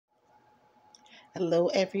Hello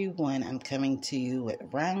everyone, I'm coming to you with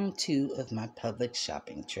round 2 of my Publix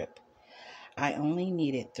shopping trip. I only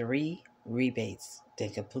needed 3 rebates to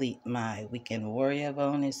complete my weekend warrior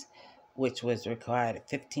bonus, which was required at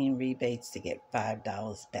 15 rebates to get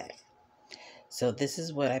 $5 back. So this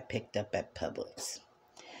is what I picked up at Publix.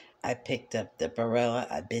 I picked up the Barilla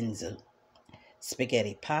Albronzo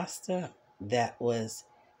spaghetti pasta. That was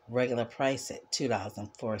regular price at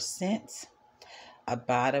 $2.04.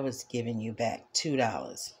 Ibotta was giving you back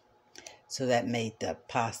 $2. So that made the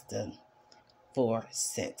pasta 4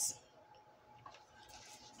 cents.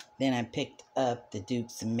 Then I picked up the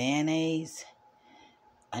Duke's mayonnaise.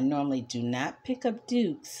 I normally do not pick up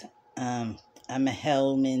Duke's. I'm a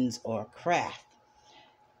Hellman's or Kraft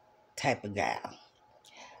type of gal.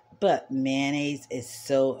 But mayonnaise is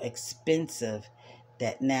so expensive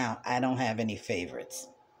that now I don't have any favorites.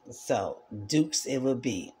 So Duke's it will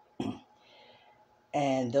be.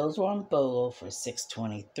 And those were on BOGO for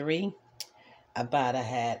 $6.23. Ibotta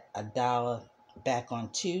had $1 back on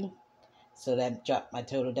 2. So that dropped my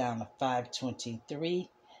total down to $5.23.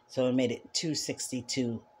 So it made it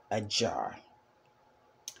 $2.62 a jar.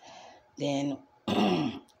 Then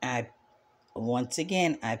I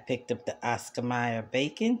picked up the Oscar Mayer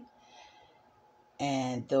bacon.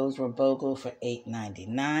 And those were BOGO for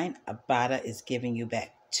 $8.99. Ibotta is giving you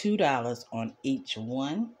back $2 on each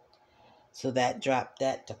one. So that dropped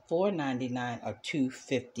that to $4.99 or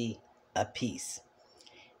 $2.50 a piece.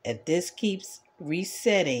 If this keeps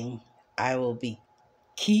resetting, I will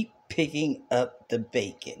keep picking up the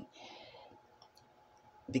bacon,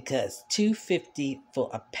 because $2.50 for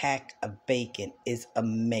a pack of bacon is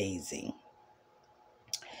amazing.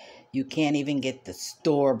 You can't even get the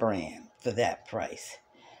store brand for that price.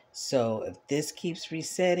 So if this keeps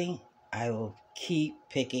resetting, I will keep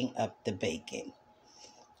picking up the bacon.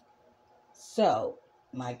 So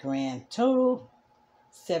my grand total,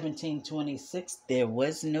 $17.26. There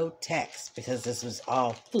was no tax because this was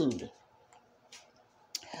all food.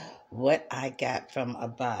 What I got from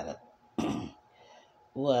Ibotta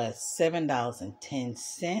was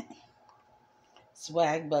 $7.10.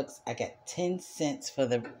 Swagbucks, I got 10 cents for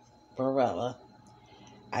the Barilla.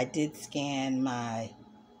 I did scan my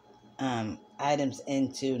items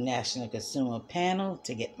into National Consumer Panel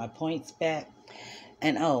to get my points back.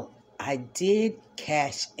 And I did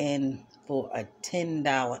cash in for a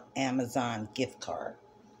 $10 Amazon gift card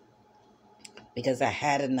because I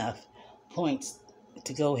had enough points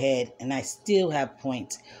to go ahead, and I still have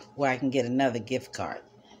points where I can get another gift card.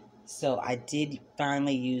 So I did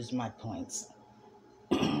finally use my points.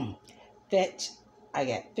 Fetch, I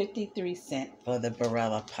got 53 cents for the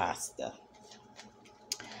Barilla pasta.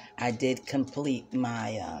 I did complete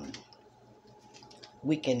my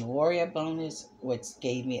Weekend Warrior bonus, which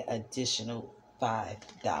gave me additional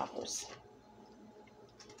 $5.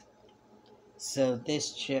 So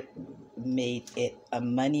this trip made it a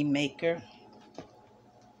money maker.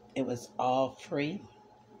 It was all free.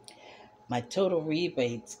 My total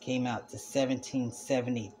rebates came out to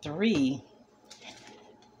 $17.73,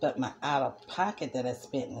 but my out-of-pocket that I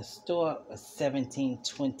spent in the store was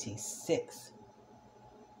 $17.26.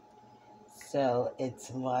 So it's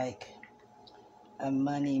like a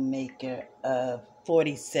money maker of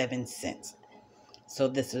 47 cents. So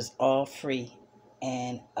this was all free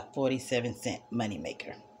and a 47-cent money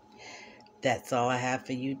maker. That's all I have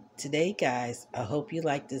for you today, guys. I hope you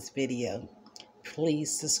like this video.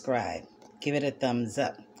 Please subscribe. Give it a thumbs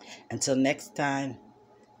up. Until next time,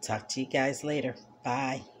 talk to you guys later.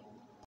 Bye.